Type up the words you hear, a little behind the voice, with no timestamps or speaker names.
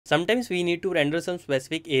Sometimes we need to render some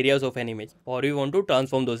specific areas of an image, or we want to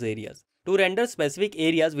transform those areas. To render specific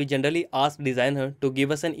areas, we generally ask designer to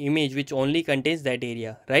give us an image which only contains that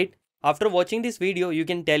area, right? After watching this video, you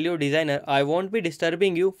can tell your designer, I won't be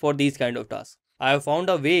disturbing you for these kind of tasks. I have found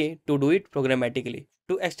a way to do it programmatically.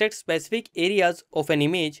 To extract specific areas of an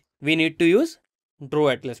image, we need to use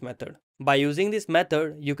drawAtlas method. By using this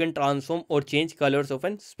method, you can transform or change colors of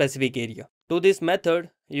a specific area. To this method,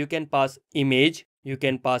 you can pass image, you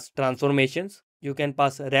can pass transformations, you can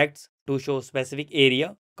pass rects to show specific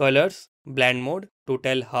area, colors, blend mode to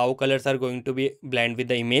tell how colors are going to be blend with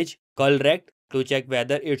the image, cull rect to check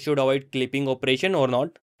whether it should avoid clipping operation or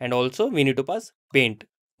not, and also we need to pass paint.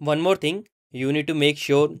 One more thing, you need to make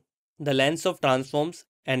sure the lengths of transforms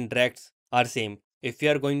and rects are same. If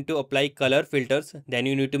you are going to apply color filters, then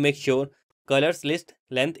you need to make sure colors list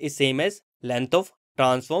length is same as length of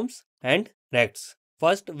transforms and rects.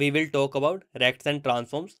 First, we will talk about rects and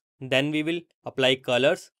transforms. Then we will apply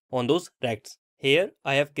colors on those rects. Here,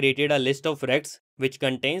 I have created a list of rects which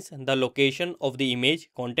contains the location of the image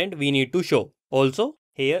content we need to show. Also,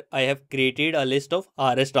 here I have created a list of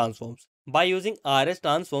RS transforms. By using RS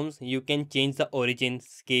transforms, you can change the origin,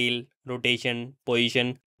 scale, rotation,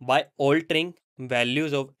 position by altering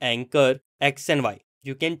values of anchor X and Y.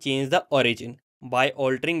 You can change the origin. By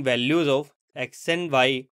altering values of X and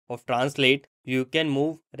Y of translate, you can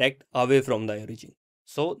move rect away from the origin.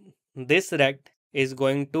 So this rect is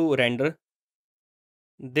going to render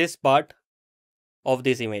this part of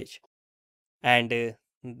this image, and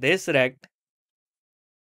this rect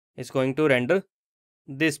is going to render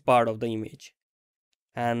this part of the image,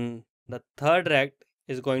 and the third rect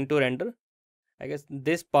is going to render, I guess,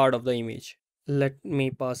 this part of the image. Let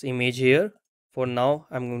me pass image here. For now,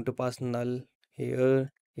 I'm going to pass null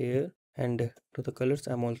here, and to the colors,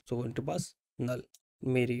 I'm also going to pass null.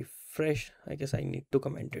 May refresh. I guess I need to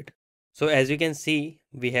comment it. So as you can see,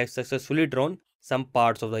 we have successfully drawn some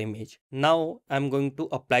parts of the image. Now I'm going to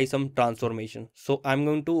apply some transformation. So I'm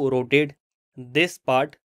going to rotate this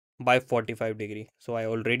part by 45 degree. So I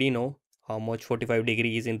already know how much 45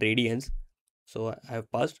 degree is in radians. So I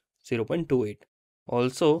have passed 0.28.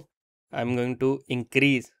 Also, I'm going to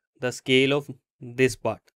increase the scale of this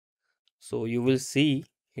part. So you will see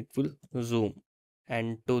it will zoom.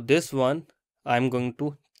 And to this one, I'm going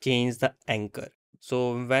to change the anchor.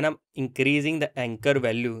 So when I'm increasing the anchor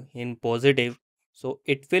value in positive, so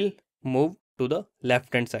it will move to the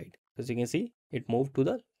left hand side. As you can see, it moved to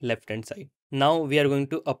the left hand side. Now we are going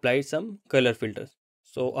to apply some color filters.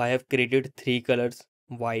 So I have created 3 colors,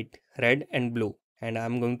 white, red and blue, and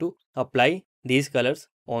I'm going to apply these colors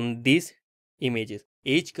on these images.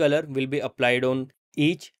 Each color will be applied on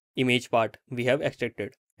each image part we have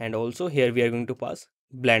extracted, and also here we are going to pass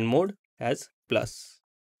blend mode as plus.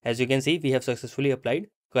 As you can see, we have successfully applied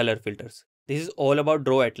color filters. This is all about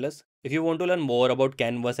drawAtlas. If you want to learn more about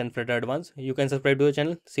Canvas and Flutter Advanced, you can subscribe to the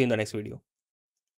channel. See you in the next video.